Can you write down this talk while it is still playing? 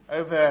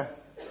Over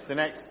the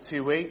next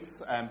 2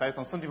 weeks, both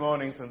on Sunday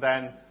mornings and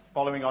then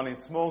following on in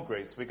small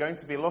groups, we're going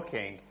to be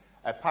looking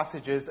at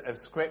passages of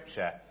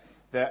Scripture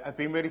that have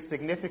been really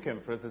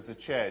significant for us as a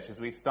church as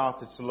we've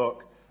started to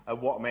look at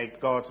what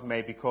God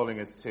may be calling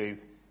us to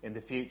in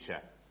the future.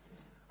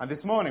 And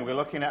this morning we're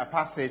looking at a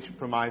passage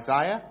from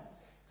Isaiah.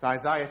 It's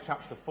Isaiah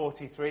chapter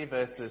 43,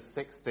 verses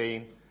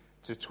 16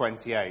 to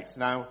 28.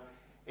 Now,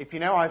 if you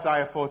know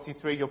Isaiah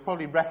 43, you'll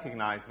probably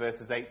recognise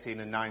verses 18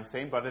 and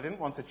 19, but I didn't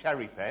want to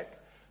cherry pick.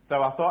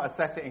 So I thought I'd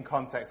set it in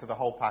context of the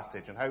whole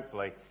passage, and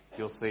hopefully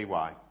you'll see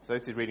why. So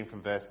this is reading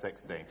from verse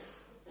 16.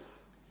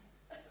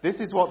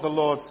 This is what the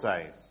Lord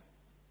says.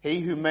 He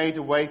who made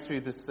a way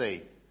through the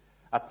sea,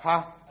 a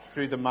path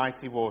through the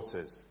mighty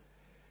waters,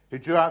 who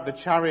drew out the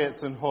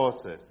chariots and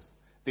horses,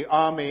 the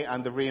army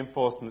and the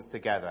reinforcements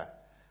together,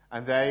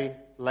 and they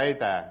lay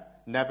there,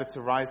 never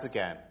to rise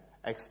again,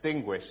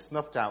 extinguished,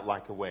 snuffed out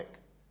like a wick.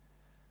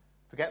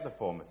 Forget the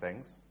former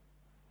things.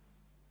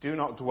 Do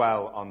not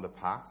dwell on the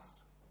past.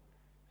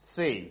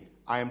 See,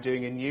 I am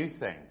doing a new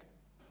thing.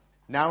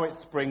 Now it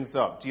springs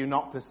up. Do you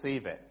not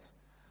perceive it?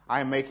 I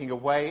am making a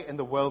way in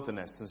the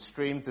wilderness and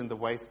streams in the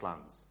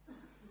wastelands.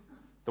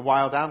 The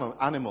wild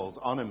animals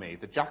honor me,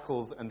 the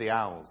jackals and the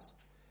owls,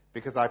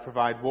 because I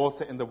provide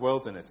water in the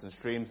wilderness and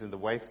streams in the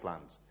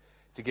wasteland,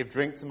 to give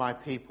drink to my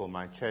people,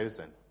 my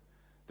chosen,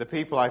 the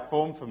people I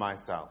formed for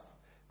myself,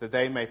 that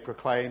they may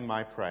proclaim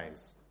my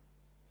praise.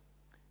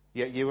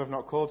 Yet you have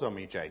not called on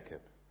me,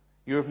 Jacob.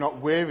 You have not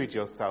wearied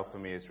yourself for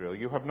me, Israel.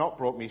 You have not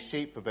brought me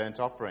sheep for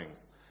burnt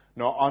offerings,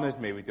 nor honored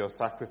me with your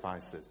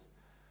sacrifices.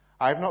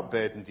 I have not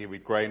burdened you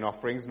with grain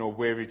offerings, nor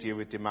wearied you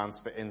with demands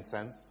for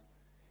incense.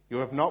 You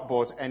have not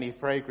bought any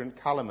fragrant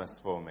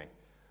calamus for me,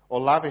 or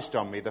lavished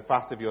on me the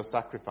fat of your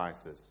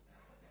sacrifices.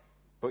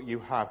 But you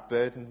have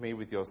burdened me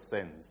with your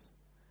sins,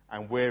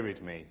 and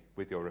wearied me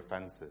with your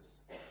offences.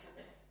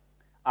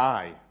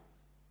 I,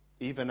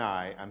 even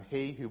I, am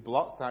he who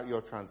blots out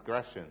your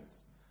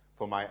transgressions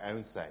for my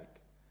own sake,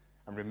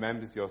 and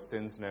remembers your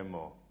sins no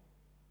more.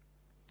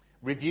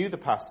 Review the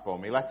past for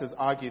me. Let us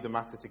argue the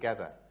matter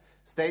together.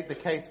 State the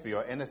case for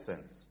your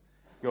innocence.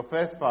 Your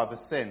first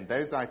fathers sinned.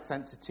 Those I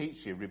sent to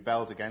teach you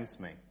rebelled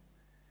against me.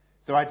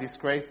 So I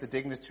disgraced the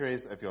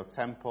dignitaries of your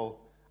temple.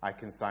 I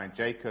consigned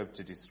Jacob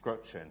to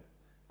destruction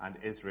and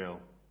Israel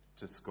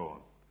to scorn.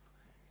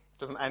 It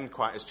doesn't end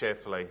quite as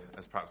cheerfully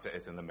as perhaps it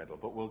is in the middle,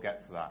 but we'll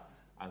get to that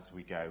as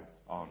we go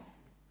on.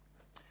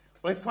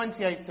 Well, it's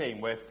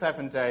 2018. We're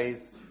 7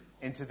 days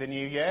into the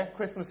new year.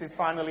 Christmas is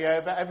finally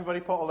over. Everybody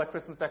put all their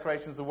Christmas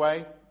decorations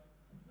away?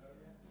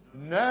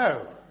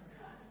 No.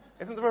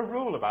 Isn't there a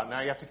rule about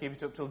now you have to keep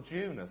it up till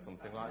June or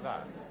something like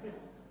that?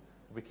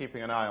 We'll be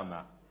keeping an eye on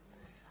that.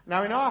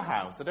 Now, in our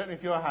house, I don't know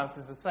if your house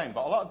is the same,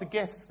 but a lot of the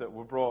gifts that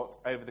were brought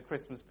over the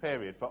Christmas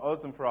period for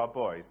us and for our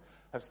boys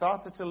have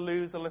started to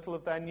lose a little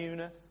of their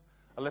newness,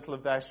 a little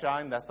of their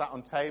shine. They're sat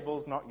on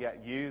tables, not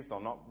yet used or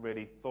not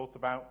really thought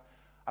about.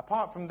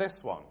 Apart from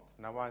this one.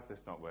 Now, why is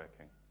this not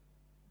working?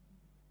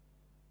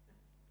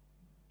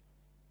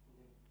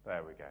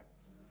 There we go.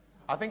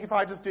 I think if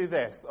I just do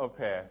this up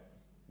here,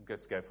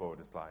 just go forward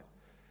a slide.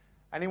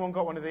 Anyone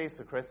got one of these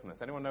for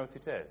Christmas? Anyone know what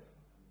it is?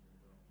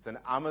 It's an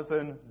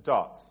Amazon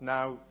Dot.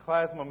 Now,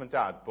 Claire's mum and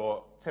dad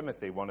bought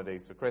Timothy one of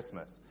these for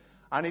Christmas.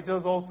 And it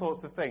does all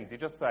sorts of things. You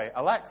just say,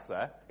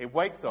 Alexa, it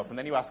wakes up, and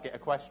then you ask it a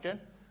question,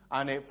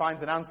 and it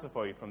finds an answer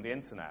for you from the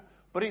internet.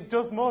 But it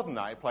does more than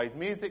that. It plays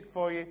music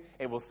for you.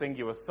 It will sing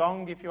you a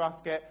song if you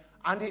ask it.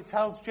 And it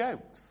tells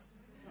jokes.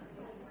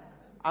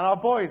 And our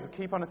boys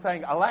keep on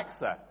saying,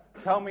 Alexa,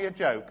 tell me a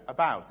joke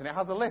about. And it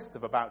has a list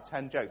of about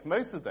 10 jokes,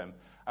 most of them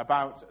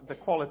about the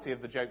quality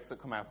of the jokes that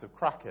come out of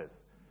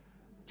crackers.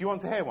 Do you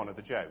want to hear one of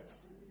the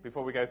jokes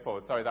before we go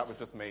forward? Sorry, that was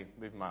just me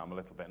moving my arm a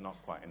little bit, not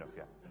quite enough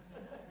yet.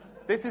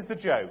 This is the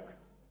joke.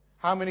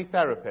 How many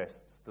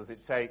therapists does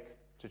it take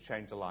to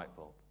change a light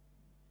bulb?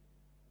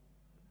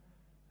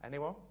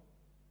 Anyone?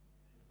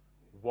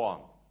 1.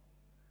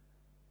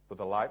 But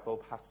the light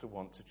bulb has to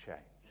want to change.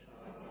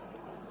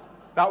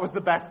 That was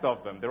the best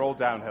of them. They're all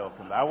downhill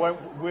from there. I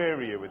won't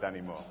weary you with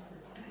any more.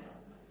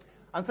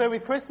 And so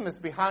with Christmas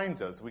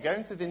behind us, we go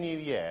into the new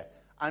year,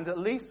 and at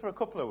least for a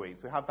couple of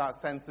weeks, we have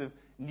that sense of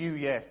new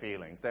year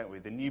feelings, don't we?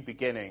 The new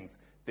beginnings,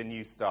 the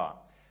new start.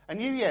 A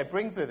new year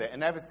brings with it,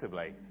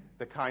 inevitably,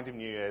 the kind of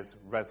New Year's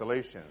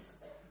resolutions.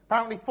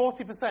 Apparently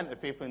 40%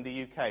 of people in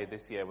the UK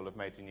this year will have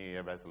made a New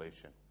Year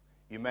resolution.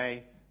 You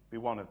may be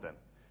one of them.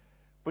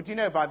 But you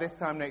know, by this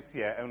time next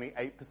year, only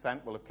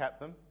 8% will have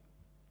kept them.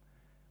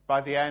 By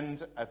the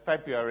end of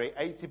February,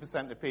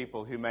 80% of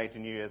people who made a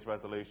New Year's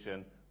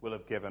resolution will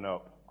have given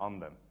up on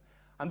them.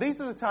 And these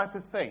are the type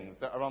of things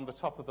that are on the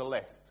top of the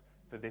list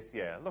for this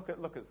year. Look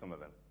at some of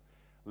them.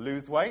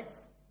 Lose weight,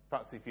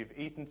 perhaps if you've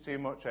eaten too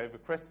much over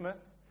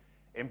Christmas.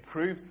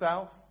 Improve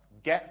self.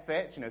 Get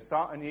fit,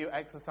 start a new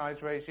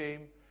exercise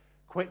regime.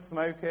 Quit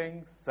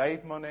smoking.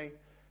 Save money.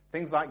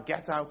 Things like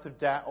get out of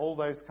debt, all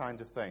those kind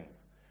of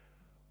things.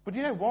 But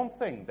one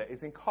thing that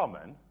is in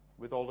common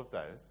with all of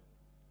those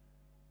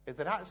is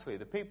that actually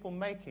the people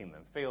making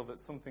them feel that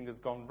something has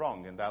gone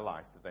wrong in their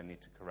life that they need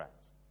to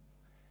correct.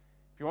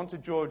 If you want a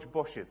George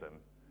Bushism,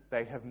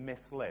 they have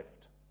mislived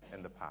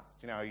in the past.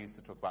 You know, I used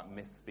to talk about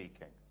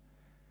misspeaking.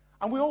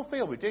 And we all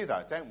feel we do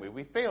that, don't we?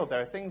 We feel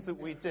there are things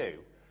that we do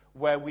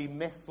where we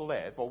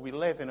mislive, or we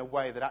live in a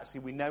way that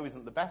actually we know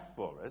isn't the best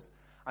for us,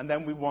 and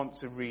then we want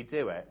to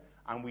redo it,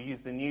 and we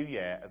use the new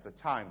year as a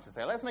time to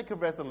say, let's make a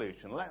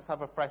resolution, let's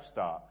have a fresh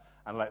start,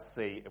 and let's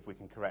see if we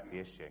can correct the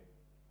issue.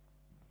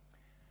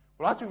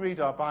 Well, as we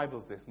read our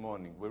Bibles this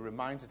morning, we're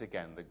reminded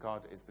again that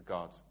God is the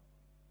God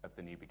of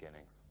the new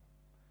beginnings.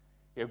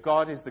 You know,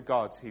 God is the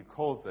God who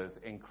calls us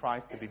in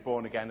Christ to be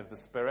born again of the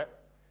Spirit,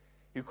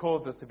 who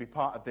calls us to be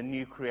part of the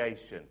new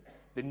creation,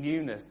 the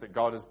newness that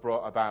God has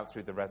brought about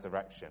through the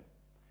resurrection.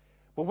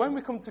 But when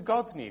we come to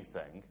God's new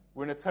thing,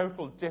 we're in a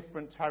total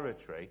different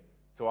territory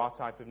to our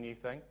type of new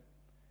thing.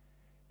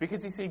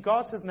 Because you see,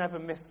 God has never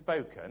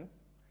misspoken.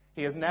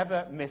 He has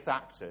never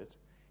misacted.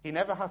 He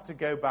never has to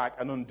go back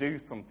and undo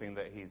something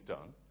that he's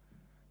done.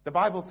 The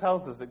Bible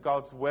tells us that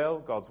God's will,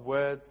 God's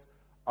words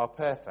are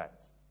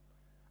perfect.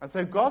 And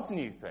so God's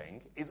new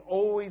thing is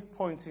always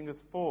pointing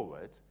us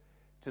forward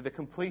to the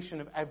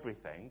completion of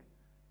everything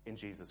in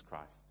Jesus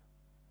Christ.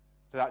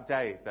 To that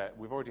day that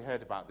we've already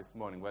heard about this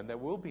morning, when there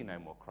will be no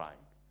more crying,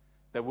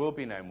 there will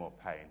be no more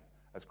pain,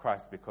 as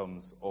Christ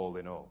becomes all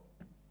in all.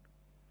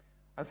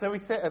 And so we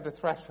sit at the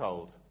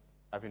threshold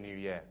of a new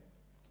year.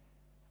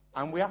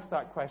 And we ask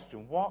that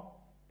question, what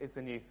is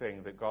the new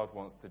thing that God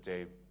wants to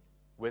do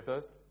with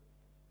us,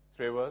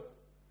 through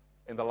us,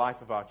 in the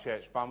life of our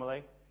church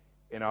family,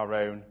 in our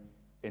own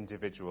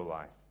individual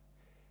life?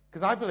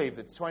 Because I believe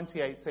that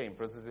 2018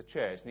 for us as a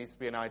church needs to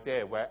be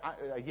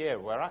a year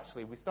where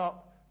actually we start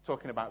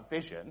talking about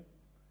vision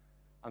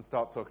and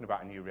start talking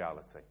about a new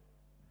reality.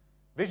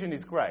 Vision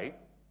is great,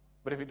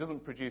 but if it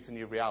doesn't produce a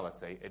new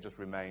reality, it just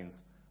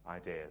remains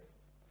ideas.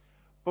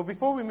 But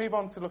before we move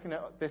on to looking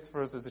at this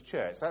for us as a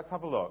church, let's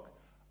have a look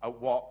at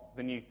what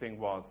the new thing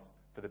was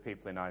for the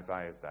people in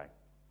Isaiah's day.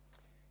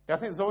 I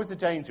think there's always a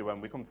danger when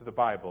we come to the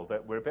Bible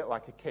that we're a bit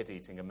like a kid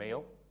eating a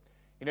meal.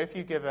 You know, if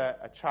you give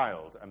a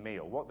child a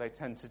meal, what they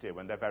tend to do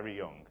when they're very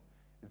young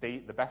is they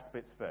eat the best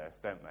bits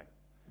first, don't they?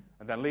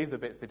 And then leave the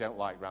bits they don't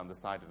like round the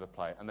side of the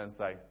plate and then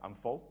say, I'm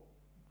full,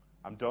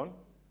 I'm done.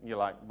 And you're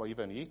like, well, you've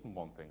only eaten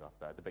one thing off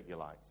there, the bit you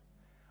liked.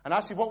 And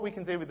actually what we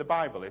can do with the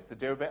Bible is to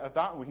do a bit of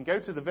that. We can go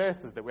to the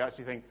verses that we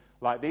actually think,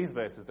 like these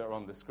verses that are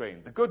on the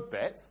screen, the good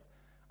bits,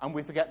 and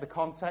we forget the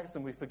context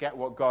and we forget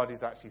what God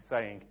is actually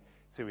saying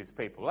to his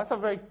people. Let's have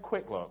a very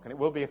quick look, and it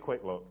will be a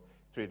quick look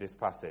through this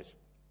passage.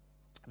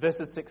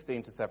 Verses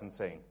 16 to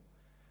 17.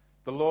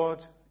 The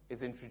Lord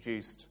is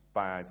introduced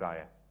by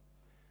Isaiah.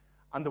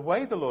 And the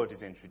way the Lord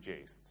is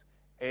introduced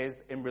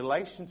is in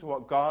relation to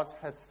what God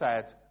has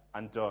said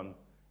and done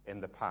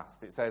in the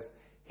past. It says,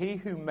 he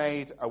who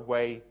made a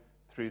way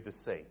through the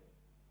sea.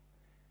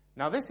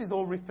 Now this is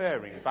all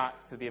referring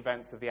back to the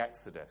events of the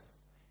Exodus.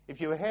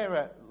 If you were here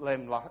at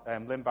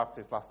Lynn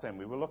Baptist last term,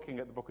 we were looking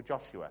at the book of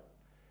Joshua.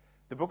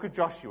 The book of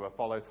Joshua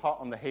follows hot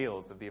on the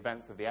heels of the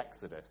events of the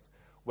Exodus,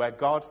 where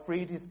God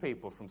freed his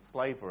people from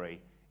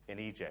slavery in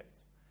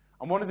Egypt.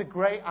 And one of the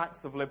great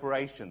acts of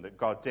liberation that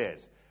God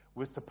did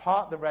was to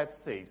part the Red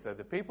Sea so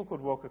the people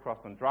could walk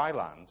across on dry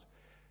land.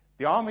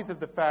 The armies of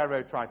the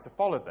Pharaoh tried to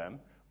follow them,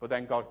 but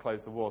then God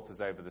closed the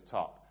waters over the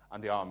top,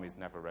 and the armies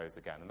never rose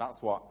again. And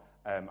that's what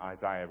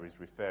Isaiah is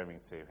referring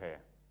to here.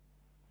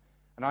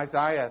 And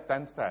Isaiah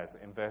then says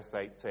in verse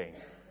 18,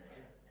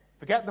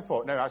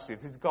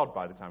 this is God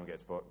by the time we get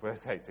to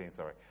verse 18,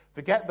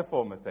 Forget the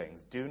former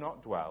things, do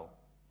not dwell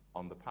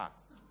on the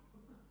past.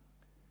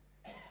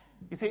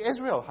 You see,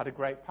 Israel had a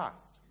great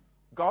past.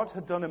 God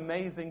had done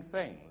amazing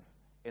things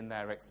in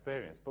their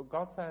experience. But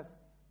God says,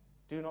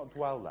 do not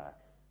dwell there.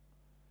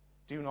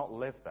 Do not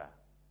live there.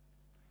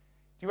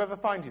 Do you ever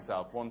find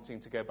yourself wanting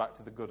to go back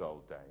to the good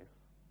old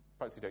days?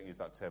 Perhaps you don't use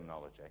that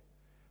terminology.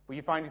 But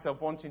you find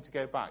yourself wanting to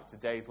go back to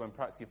days when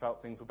perhaps you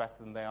felt things were better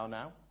than they are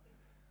now?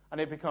 And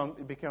it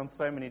becomes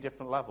so many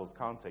different levels,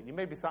 can't it? You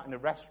may be sat in a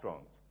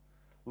restaurant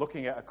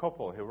looking at a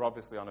couple who were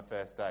obviously on a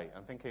first date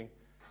and thinking,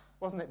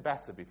 wasn't it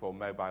better before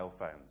mobile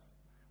phones?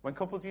 When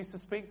couples used to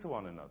speak to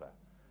one another,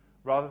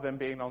 rather than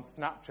being on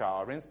Snapchat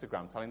or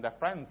Instagram telling their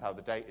friends how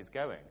the date is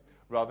going,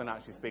 rather than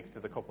actually speaking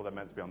to the couple they're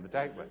meant to be on the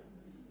date with.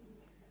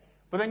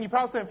 But then you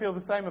perhaps don't feel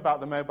the same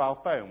about the mobile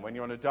phone when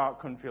you're on a dark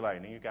country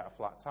lane and you get a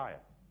flat tyre.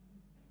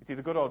 You see,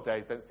 the good old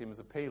days don't seem as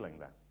appealing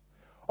then.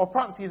 Or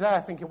perhaps you're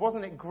there thinking,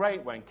 wasn't it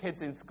great when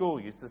kids in school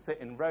used to sit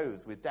in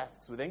rows with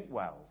desks with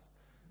inkwells?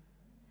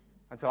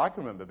 Until I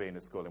can remember being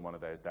at school in one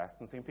of those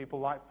desks and seeing people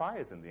light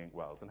fires in the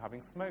inkwells and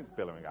having smoke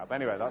billowing up.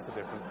 Anyway, that's a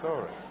different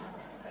story.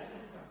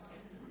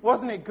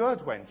 Wasn't it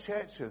good when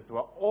churches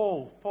were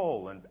all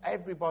full and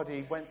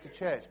everybody went to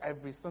church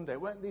every Sunday?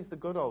 Weren't these the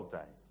good old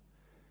days?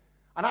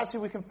 And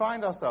actually we can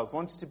find ourselves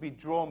wanting to be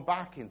drawn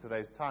back into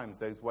those times,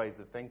 those ways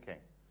of thinking.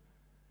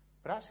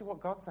 But actually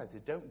what God says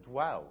is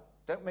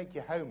don't make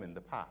your home in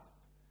the past,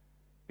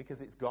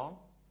 because it's gone.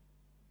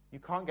 You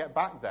can't get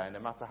back there no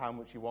matter how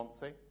much you want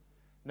to,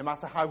 no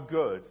matter how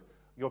good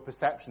your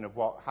perception of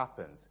what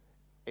happens.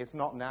 It's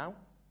not now.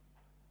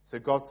 So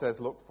God says,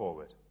 look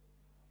forward.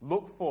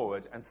 Look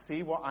forward and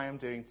see what I am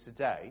doing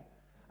today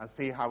and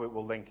see how it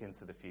will link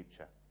into the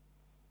future.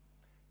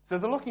 So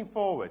the looking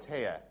forward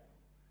here,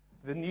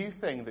 the new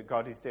thing that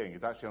God is doing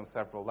is actually on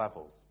several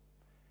levels.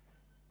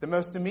 The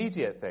most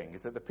immediate thing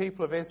is that the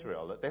people of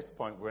Israel at this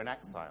point were in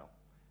exile.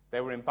 They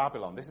were in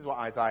Babylon. This is what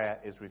Isaiah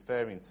is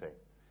referring to.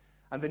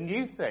 And the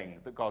new thing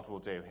that God will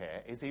do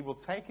here is he will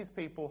take his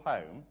people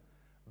home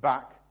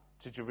back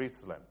to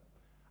Jerusalem.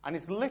 And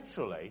it's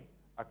literally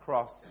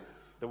across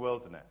the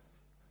wilderness.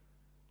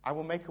 I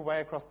will make a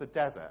way across the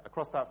desert,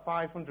 across that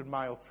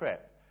 500-mile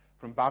trip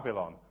from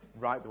Babylon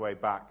right the way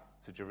back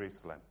to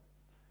Jerusalem.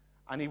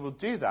 And he will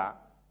do that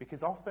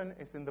because often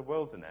it's in the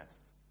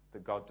wilderness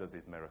that God does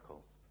his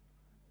miracles.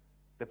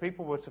 The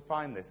people were to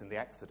find this in the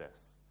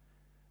Exodus,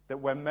 that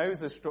when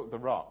Moses struck the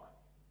rock,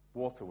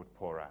 water would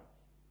pour out.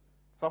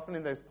 It's often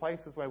in those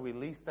places where we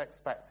least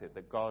expect it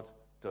that God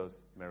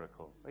does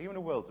miracles. Are you in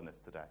a wilderness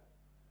today?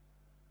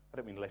 I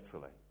don't mean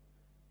literally,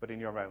 but in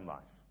your own life.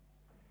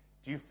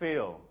 Do you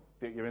feel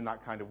that you're in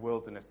that kind of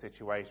wilderness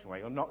situation where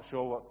you're not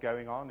sure what's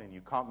going on and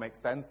you can't make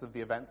sense of the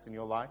events in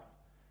your life?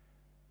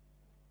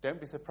 Don't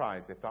be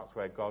surprised if that's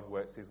where God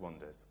works his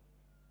wonders,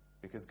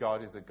 because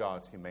God is a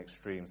God who makes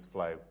streams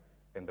flow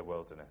in the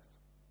wilderness.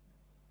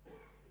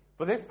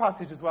 But this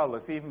passage as well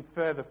looks even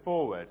further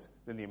forward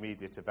than the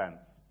immediate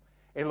events.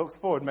 It looks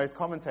forward. Most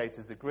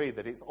commentators agree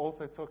that it's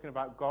also talking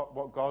about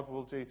what God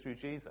will do through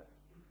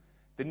Jesus.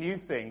 The new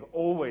thing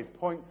always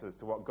points us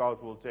to what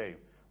God will do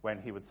when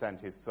he would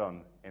send his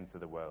Son into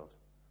the world.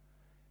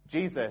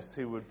 Jesus,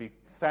 who would be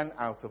sent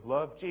out of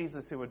love.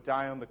 Jesus, who would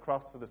die on the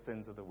cross for the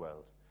sins of the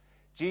world.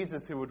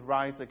 Jesus, who would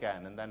rise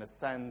again and then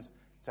ascend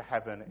to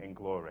heaven in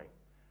glory.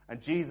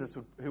 And Jesus,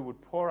 who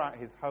would pour out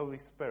his Holy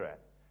Spirit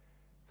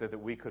so that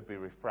we could be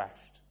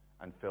refreshed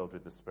and filled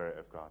with the Spirit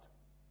of God.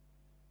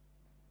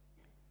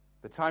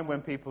 The time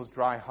when people's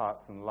dry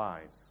hearts and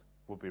lives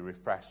will be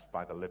refreshed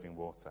by the living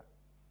water.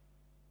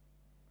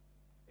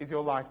 Is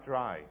your life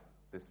dry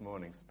this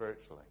morning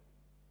spiritually?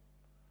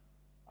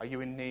 Are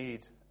you in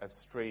need of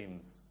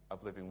streams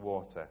of living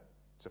water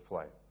to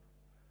flow?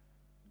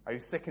 Are you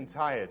sick and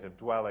tired of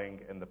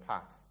dwelling in the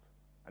past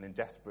and in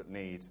desperate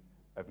need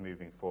of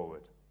moving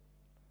forward?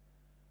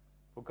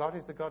 Well, God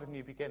is the God of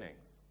new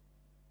beginnings,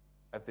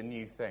 of the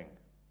new thing.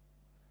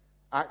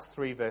 Acts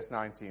 3 verse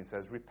 19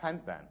 says,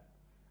 "Repent then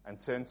and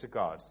turn to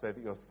God so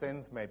that your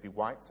sins may be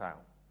wiped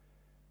out.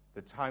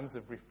 The times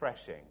of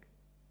refreshing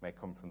may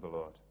come from the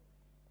Lord."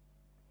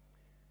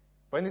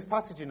 But in this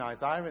passage in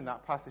Isaiah, in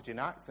that passage in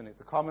Acts, and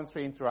it's a common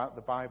theme throughout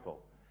the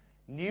Bible,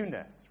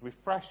 newness,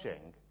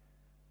 refreshing,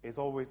 is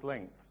always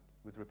linked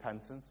with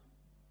repentance.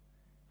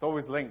 It's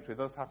always linked with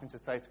us having to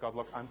say to God,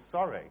 look, I'm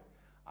sorry,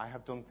 I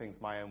have done things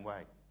my own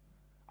way.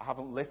 I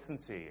haven't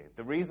listened to you.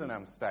 The reason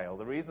I'm stale,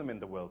 the reason I'm in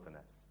the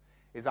wilderness,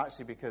 is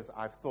actually because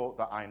I've thought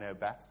that I know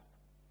best.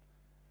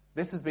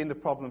 This has been the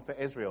problem for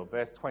Israel.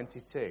 Verse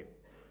 22,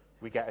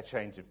 we get a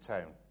change of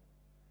tone.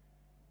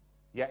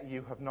 "Yet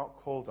you have not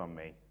called on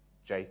me,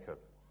 Jacob."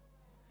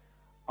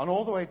 And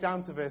all the way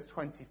down to verse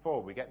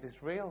 24, we get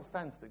this real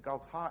sense that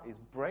God's heart is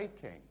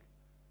breaking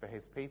for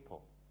his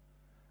people.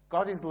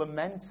 God is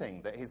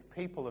lamenting that his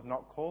people have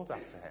not called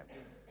after him,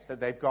 that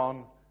they've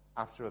gone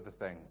after other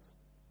things.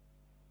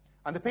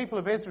 And the people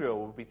of Israel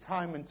will be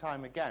time and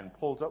time again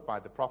pulled up by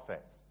the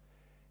prophets,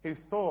 who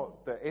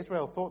thought that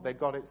Israel thought they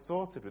got it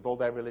sorted with all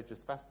their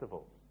religious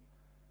festivals.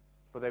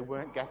 But they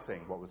weren't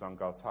getting what was on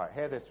God's heart.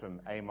 Hear this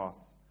from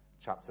Amos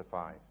chapter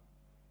 5.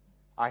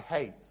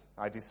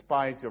 I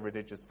despise your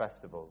religious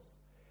festivals.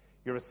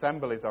 Your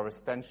assemblies are a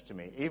stench to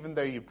me. Even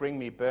though you bring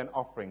me burnt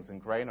offerings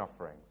and grain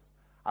offerings,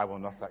 I will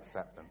not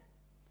accept them.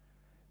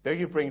 Though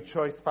you bring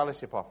choice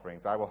fellowship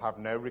offerings, I will have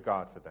no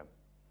regard for them.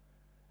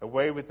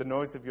 Away with the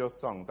noise of your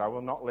songs, I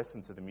will not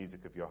listen to the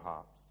music of your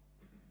harps.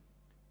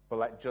 But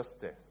let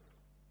justice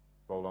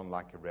roll on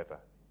like a river,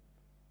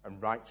 and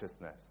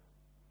righteousness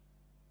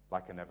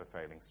like a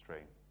never-failing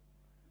stream.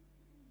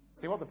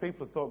 See, what the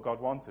people had thought God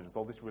wanted was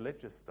all this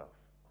religious stuff.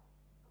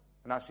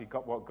 And actually,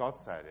 what God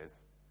said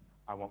is,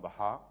 I want the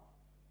heart.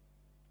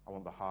 I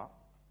want the heart.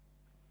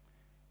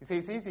 You see,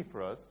 it's easy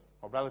for us,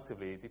 or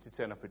relatively easy, to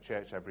turn up at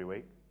church every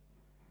week.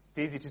 It's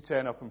easy to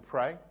turn up and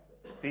pray.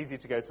 It's easy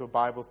to go to a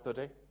Bible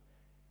study.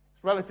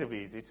 It's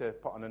relatively easy to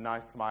put on a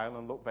nice smile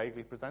and look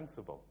vaguely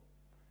presentable.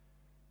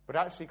 But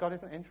actually, God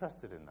isn't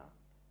interested in that.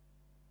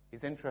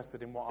 He's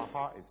interested in what our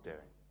heart is doing,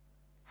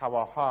 how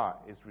our heart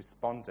is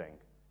responding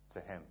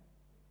to him.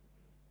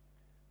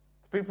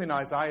 The people in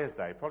Isaiah's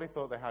day probably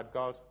thought they had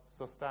God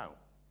sussed out.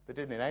 They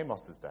didn't in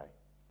Amos's day.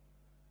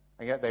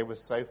 And yet they were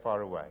so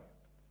far away.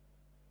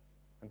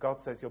 And God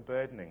says, you're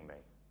burdening me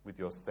with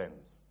your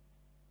sins.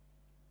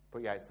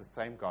 But yet it's the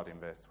same God in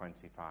verse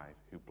 25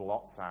 who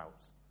blots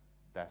out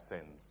their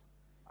sins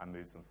and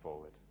moves them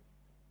forward.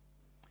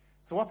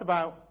 So what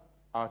about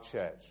our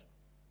church?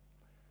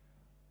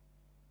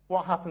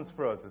 What happens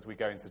for us as we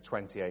go into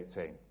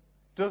 2018?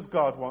 Does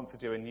God want to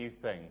do a new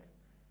thing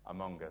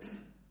among us?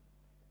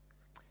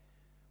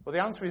 Well,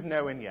 the answer is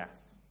no and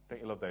yes.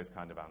 Don't you love those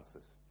kind of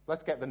answers?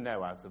 Let's get the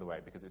no out of the way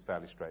because it's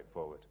fairly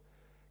straightforward.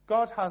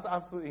 God has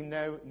absolutely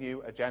no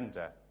new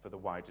agenda for the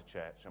wider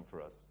church and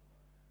for us.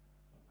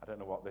 I don't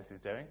know what this is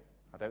doing.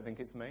 I don't think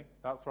it's me.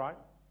 That's right.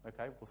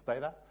 Okay, we'll stay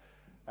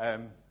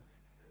there.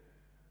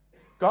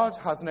 God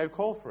has no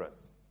call for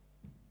us.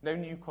 No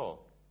new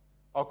call.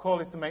 Our call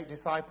is to make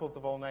disciples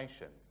of all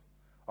nations.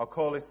 Our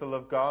call is to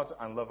love God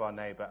and love our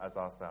neighbour as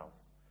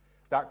ourselves.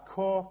 That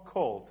core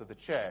call to the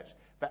church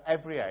for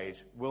every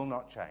age will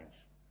not change.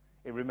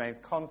 It remains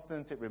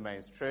constant, it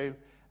remains true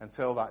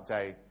until that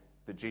day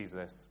that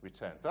Jesus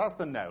returns. So that's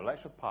the no.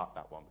 Let's just park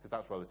that one because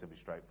that's relatively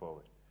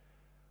straightforward.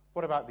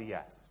 What about the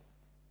yes?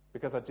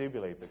 Because I do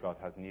believe that God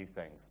has new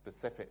things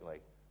specifically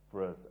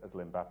for us as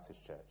Lynn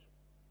Baptist Church.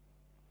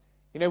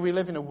 You know, we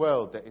live in a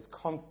world that is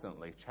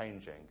constantly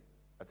changing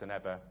at an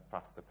ever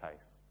faster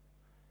pace.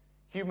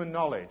 Human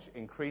knowledge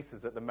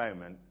increases at the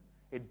moment.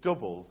 It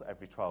doubles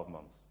every 12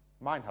 months.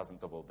 Mine hasn't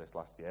doubled this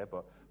last year,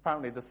 but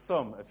apparently the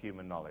sum of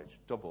human knowledge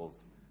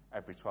doubles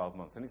every 12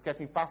 months. And it's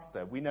getting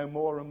faster. We know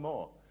more and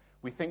more.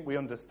 We think we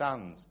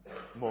understand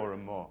more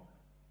and more.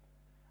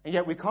 And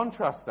yet we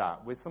contrast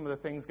that with some of the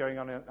things going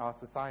on in our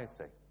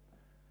society.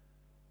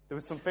 There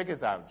were some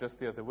figures out just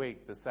the other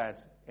week that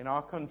said in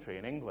our country,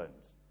 in England,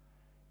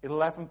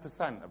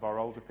 11% of our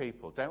older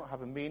people don't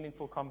have a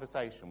meaningful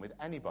conversation with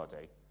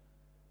anybody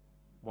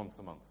once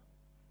a month.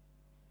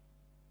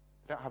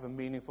 They don't have a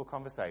meaningful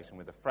conversation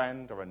with a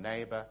friend or a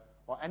neighbour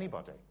or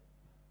anybody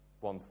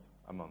once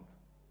a month.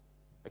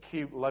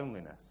 Acute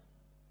loneliness.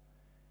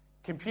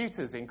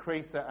 Computers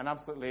increase at an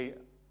absolutely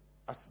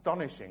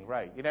astonishing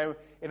rate. You know,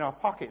 in our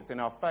pockets, in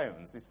our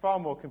phones, is far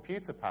more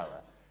computer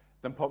power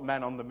than put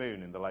men on the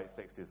moon in the late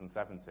 60s and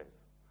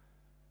 70s.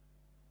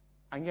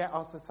 And yet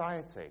our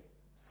society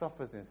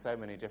suffers in so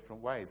many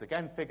different ways.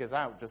 Again, figures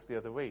out just the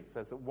other week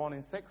says that 1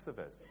 in 6 of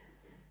us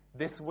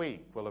this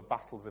week will have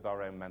battled with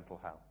our own mental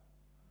health.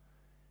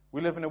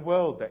 We live in a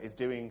world that is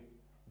doing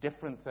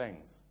different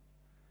things.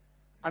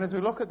 And as we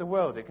look at the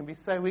world, it can be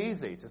so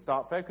easy to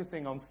start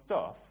focusing on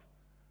stuff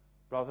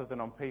rather than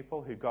on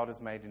people who God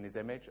has made in his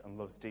image and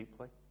loves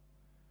deeply.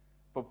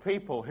 But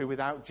people who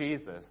without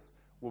Jesus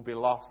will be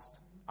lost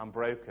and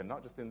broken,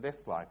 not just in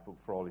this life, but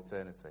for all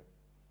eternity.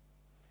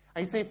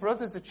 And you see, for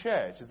us as a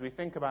church, as we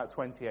think about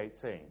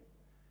 2018,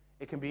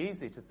 it can be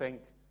easy to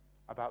think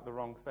about the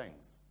wrong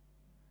things.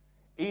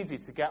 Easy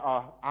to get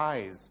our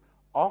eyes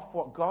off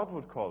what God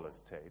would call us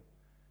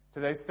to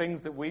those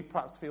things that we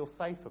perhaps feel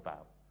safe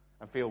about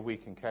and feel we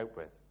can cope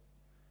with.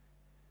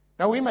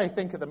 Now, we may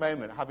think at the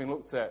moment, having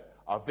looked at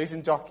our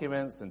vision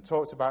documents and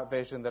talked about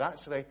vision, that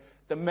actually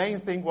the main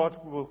thing God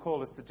will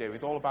call us to do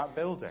is all about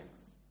buildings.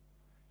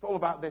 It's all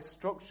about this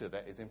structure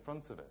that is in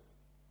front of us.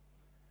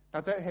 Now,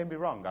 don't hear me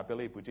wrong. I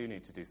believe we do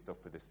need to do stuff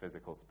with this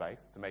physical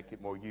space to make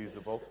it more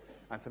usable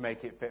and to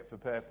make it fit for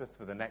purpose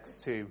for the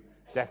next 2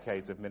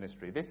 decades of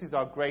ministry. This is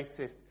our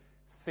greatest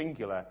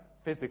singular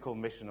physical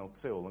missional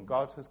tool, and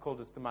God has called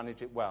us to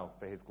manage it well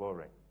for his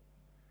glory.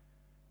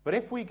 But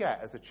if we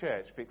get, as a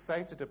church,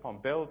 fixated upon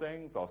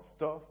buildings or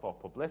stuff or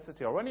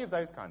publicity or any of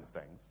those kind of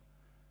things,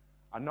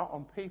 and not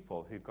on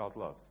people who God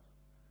loves,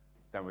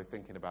 then we're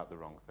thinking about the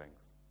wrong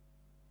things.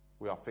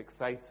 We are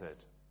fixated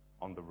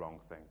on the wrong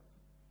things.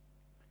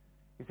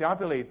 You see, I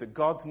believe that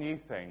God's new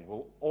thing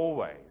will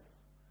always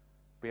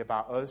be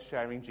about us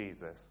sharing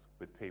Jesus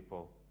with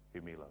people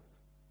whom he loves.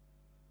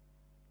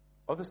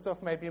 Other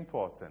stuff may be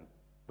important,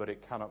 but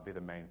it cannot be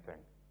the main thing.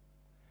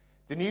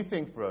 The new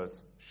thing for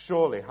us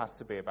surely has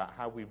to be about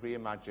how we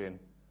reimagine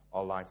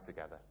our life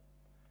together.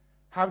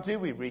 How do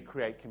we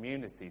recreate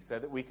community so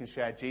that we can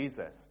share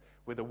Jesus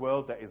with a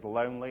world that is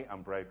lonely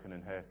and broken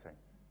and hurting?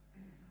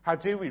 How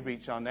do we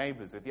reach our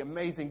neighbours with the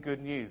amazing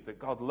good news that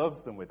God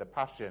loves them with a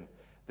passion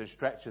that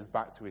stretches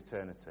back to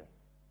eternity?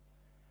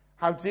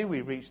 How do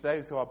we reach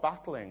those who are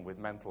battling with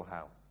mental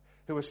health,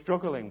 who are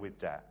struggling with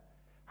debt?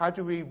 How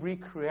do we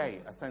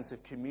recreate a sense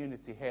of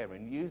community here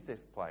and use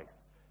this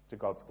place to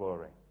God's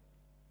glory?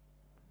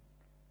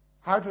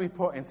 How do we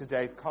put in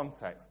today's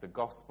context the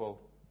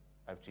gospel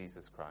of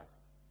Jesus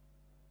Christ?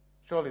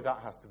 Surely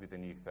that has to be the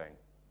new thing,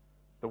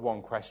 the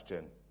one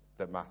question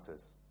that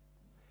matters.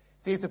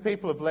 See, if the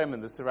people of Lymm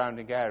and the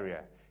surrounding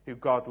area who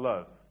God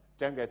loves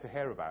don't get to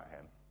hear about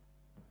him,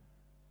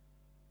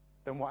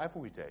 then whatever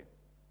we do,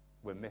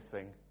 we're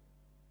missing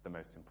the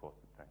most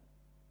important thing.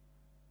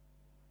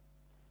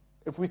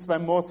 If we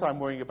spend more time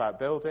worrying about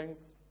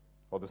buildings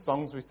or the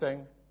songs we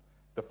sing,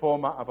 the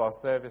format of our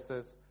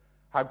services,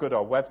 how good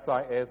our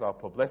website is, our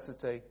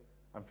publicity,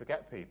 and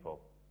forget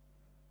people,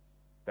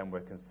 then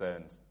we're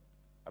concerned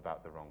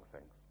about the wrong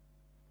things.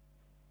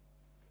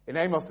 In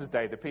Amos's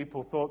day, the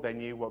people thought they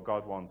knew what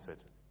God wanted.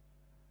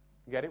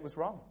 Yet it was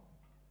wrong.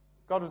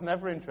 God was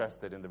never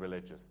interested in the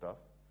religious stuff.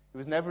 He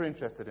was never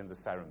interested in the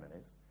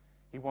ceremonies.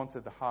 He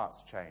wanted the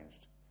hearts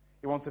changed.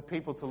 He wanted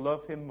people to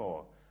love him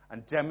more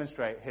and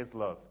demonstrate his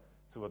love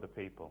to other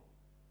people.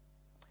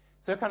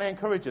 So can I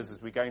encourage us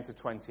as we go into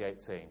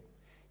 2018?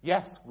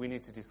 Yes, we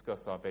need to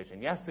discuss our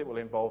vision. Yes, it will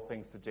involve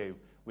things to do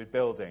with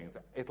buildings.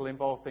 It'll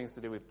involve things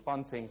to do with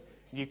planting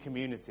new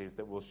communities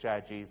that will share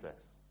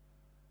Jesus.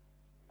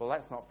 But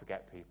let's not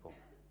forget people.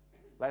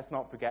 let's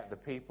not forget the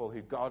people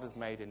who God has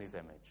made in his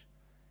image.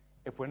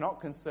 If we're not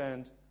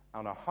concerned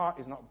and our heart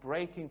is not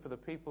breaking for the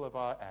people of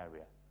our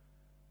area,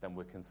 then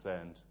we're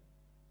concerned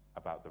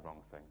about the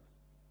wrong things.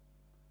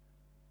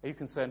 Are you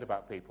concerned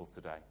about people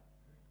today?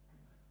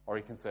 Or are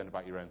you concerned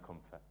about your own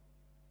comfort?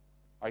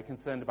 Are you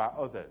concerned about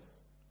others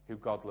who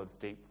God loves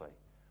deeply?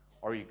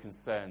 Or are you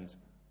concerned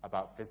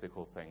about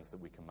physical things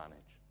that we can manage?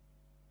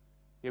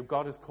 You know,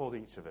 God has called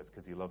each of us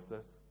because he loves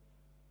us,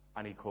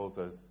 and he calls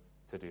us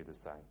to do the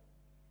same.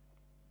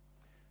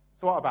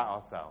 So what about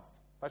ourselves?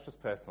 Let's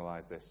just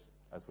personalize this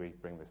as we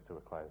bring this to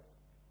a close.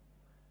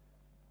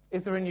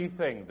 Is there a new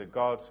thing that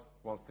God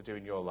wants to do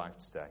in your life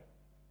today?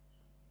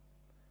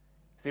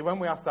 See, when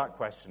we ask that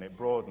question, it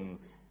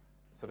broadens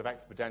sort of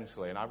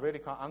exponentially, and I really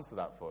can't answer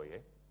that for you.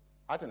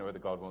 I don't know whether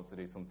God wants to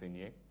do something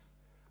new.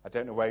 I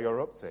don't know where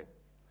you're up to.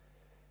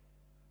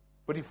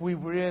 But if we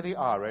really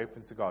are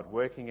open to God,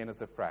 working in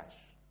us afresh,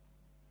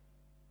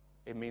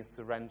 it means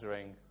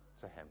surrendering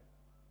to him.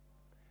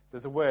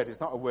 There's a word,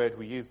 it's not a word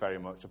we use very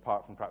much,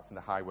 apart from perhaps in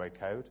the highway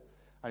code,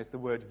 and it's the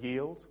word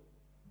yield.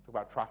 Talk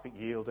about traffic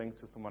yielding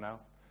to someone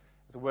else.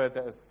 It's a word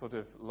that has sort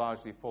of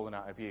largely fallen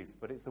out of use,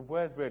 but it's a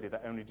word really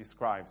that only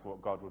describes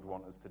what God would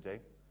want us to do.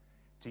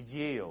 To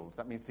yield,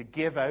 that means to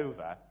give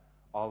over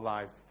our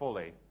lives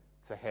fully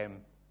to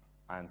him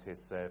and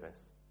his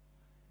service.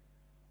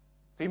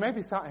 So you may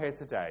be sat here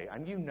today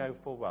and you know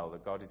full well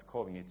that God is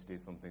calling you to do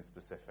something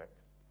specific.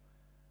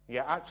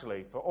 Yet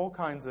actually, for all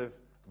kinds of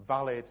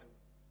valid,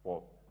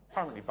 or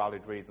apparently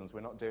valid reasons,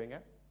 we're not doing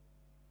it.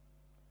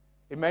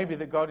 It may be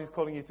that God is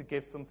calling you to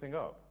give something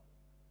up.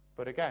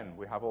 But again,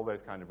 we have all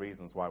those kind of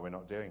reasons why we're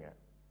not doing it.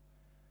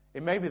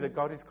 It may be that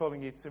God is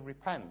calling you to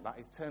repent, that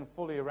is, turn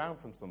fully around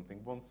from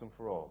something once and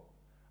for all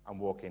and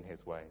walk in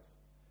his ways.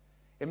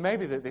 It may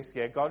be that this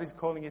year God is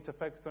calling you to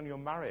focus on your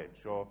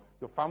marriage or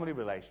your family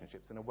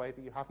relationships in a way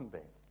that you haven't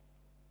been.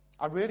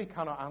 I really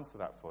cannot answer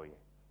that for you.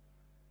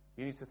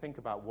 You need to think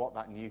about what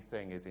that new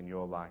thing is in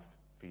your life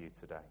for you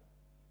today.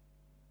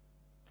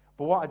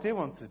 But what I do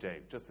want to do,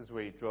 just as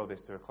we draw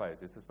this to a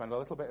close, is to spend a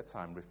little bit of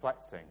time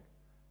reflecting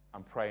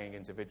and praying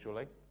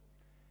individually.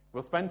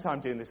 We'll spend time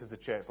doing this as a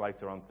church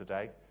later on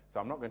today, so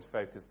I'm not going to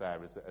focus there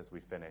as we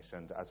finish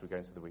and as we go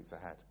into the weeks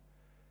ahead.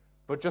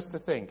 But just to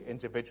think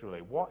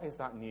individually, what is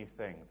that new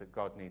thing that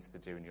God needs to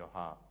do in your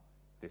heart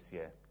this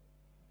year?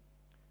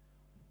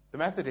 The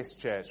Methodist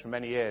Church, for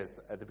many years,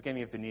 at the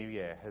beginning of the new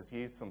year, has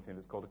used something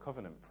that's called a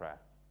covenant prayer.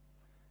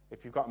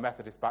 If you've got a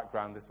Methodist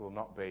background, this will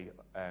not be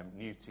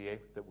new to you,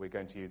 that we're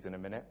going to use in a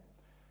minute.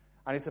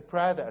 And it's a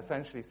prayer that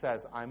essentially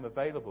says, I'm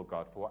available,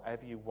 God, for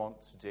whatever you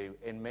want to do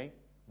in me,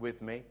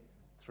 with me,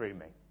 through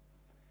me.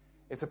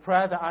 It's a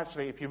prayer that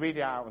actually, if you read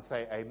it out and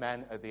say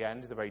amen at the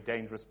end, is a very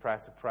dangerous prayer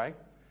to pray.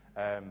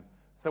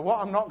 So what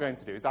I'm not going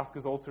to do is ask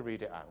us all to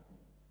read it out.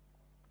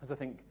 Because I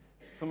think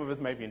some of us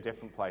may be in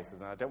different places,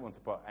 and I don't want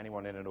to put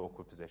anyone in an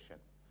awkward position.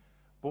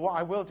 But what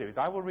I will do is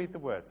I will read the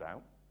words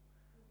out,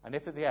 and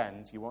if at the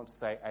end you want to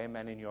say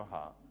amen in your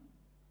heart,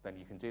 then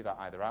you can do that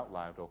either out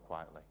loud or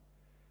quietly.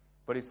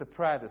 But it's a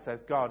prayer that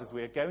says, God, as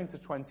we are going to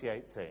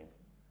 2018,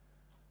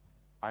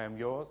 I am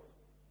yours,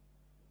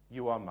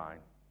 you are mine.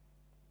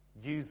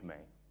 Use me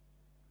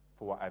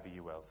for whatever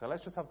you will. So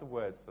let's just have the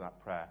words for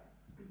that prayer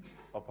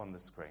up on the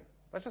screen.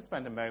 Let's just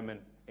spend a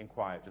moment in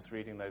quiet just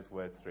reading those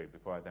words through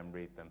before I then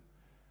read them.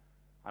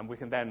 And we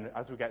can then,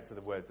 as we get to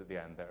the words at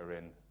the end that are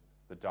in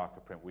the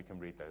darker print, we can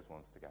read those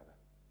ones together.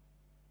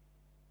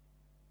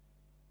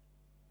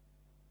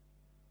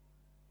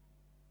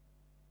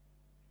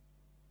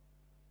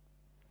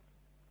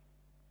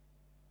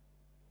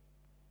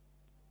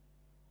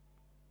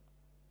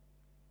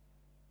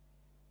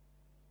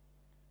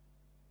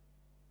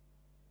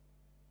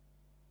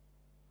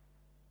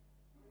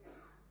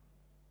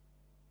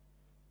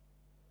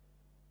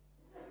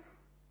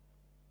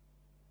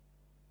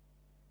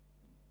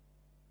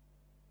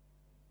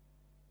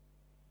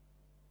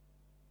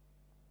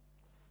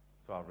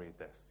 So I'll read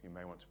this. You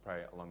may want to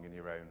pray it along in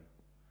your own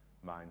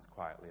minds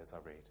quietly as I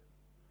read.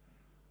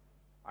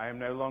 I am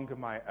no longer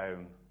my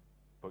own,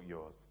 but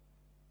yours.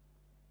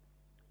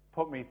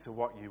 Put me to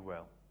what you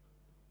will.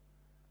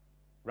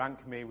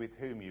 Rank me with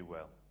whom you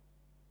will.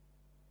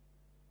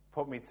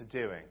 Put me to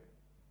doing.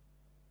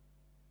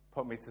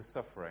 Put me to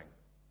suffering.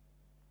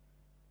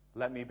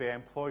 Let me be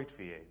employed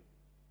for you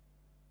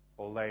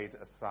or laid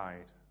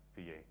aside for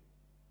you.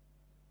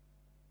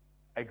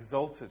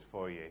 Exalted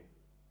for you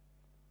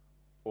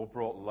or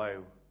brought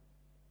low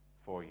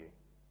for you.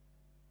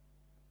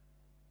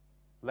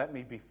 Let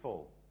me be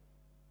full.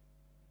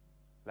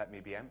 Let me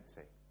be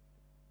empty.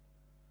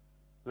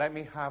 Let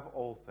me have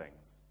all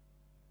things.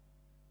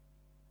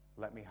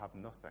 Let me have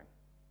nothing.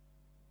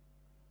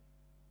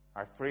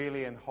 I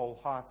freely and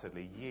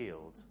wholeheartedly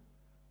yield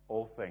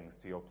all things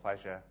to your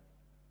pleasure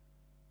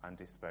and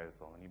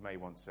disposal. And you may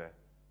want to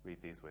read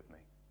these with me.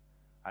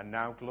 And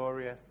now,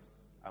 glorious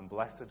and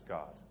blessed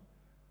God,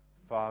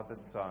 Father,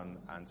 Son,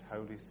 and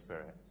Holy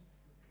Spirit,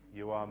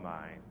 you are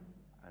mine,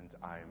 and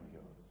I am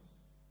yours.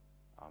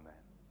 Amen.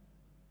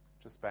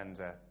 Just spend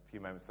a few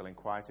moments still in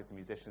quiet. If the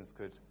musicians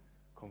could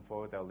come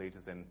forward. They'll lead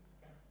us in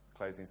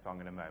closing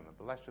song in a moment.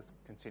 But let's just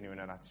continue in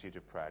an attitude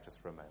of prayer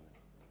just for a moment.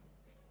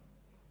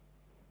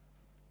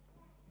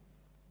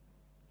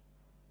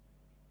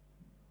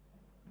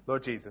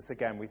 Lord Jesus,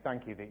 again, we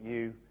thank you that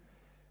you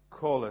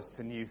call us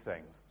to new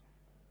things.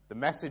 The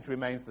message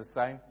remains the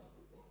same,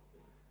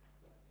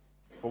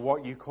 but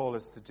what you call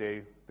us to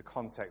do, the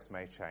context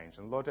may change.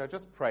 And Lord, I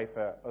just pray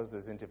for us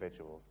as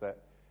individuals that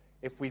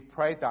if we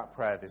prayed that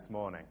prayer this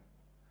morning,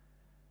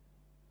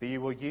 that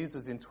you will use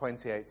us in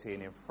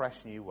 2018 in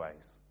fresh new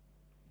ways.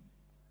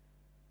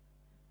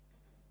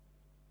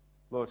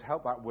 Lord,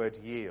 help that word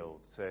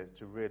yield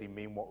to really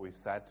mean what we've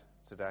said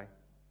today.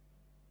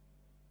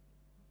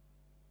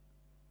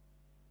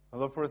 And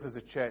Lord, for us as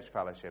a church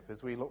fellowship,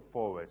 as we look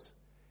forward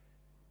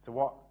to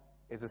what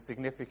is a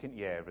significant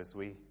year, as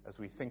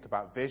we think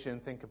about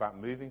vision, think about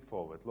moving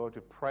forward, Lord,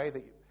 we pray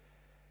that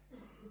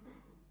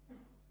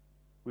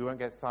we won't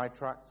get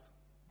sidetracked.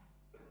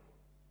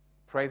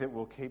 Pray that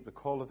we'll keep the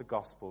call of the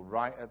gospel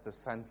right at the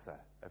center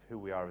of who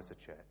we are as a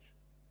church.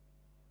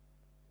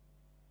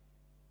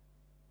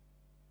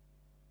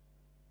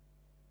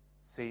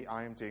 See,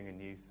 I am doing a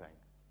new thing.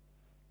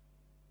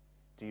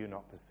 Do you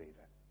not perceive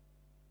it?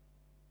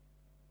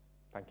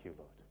 Thank you,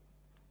 Lord.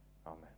 Amen.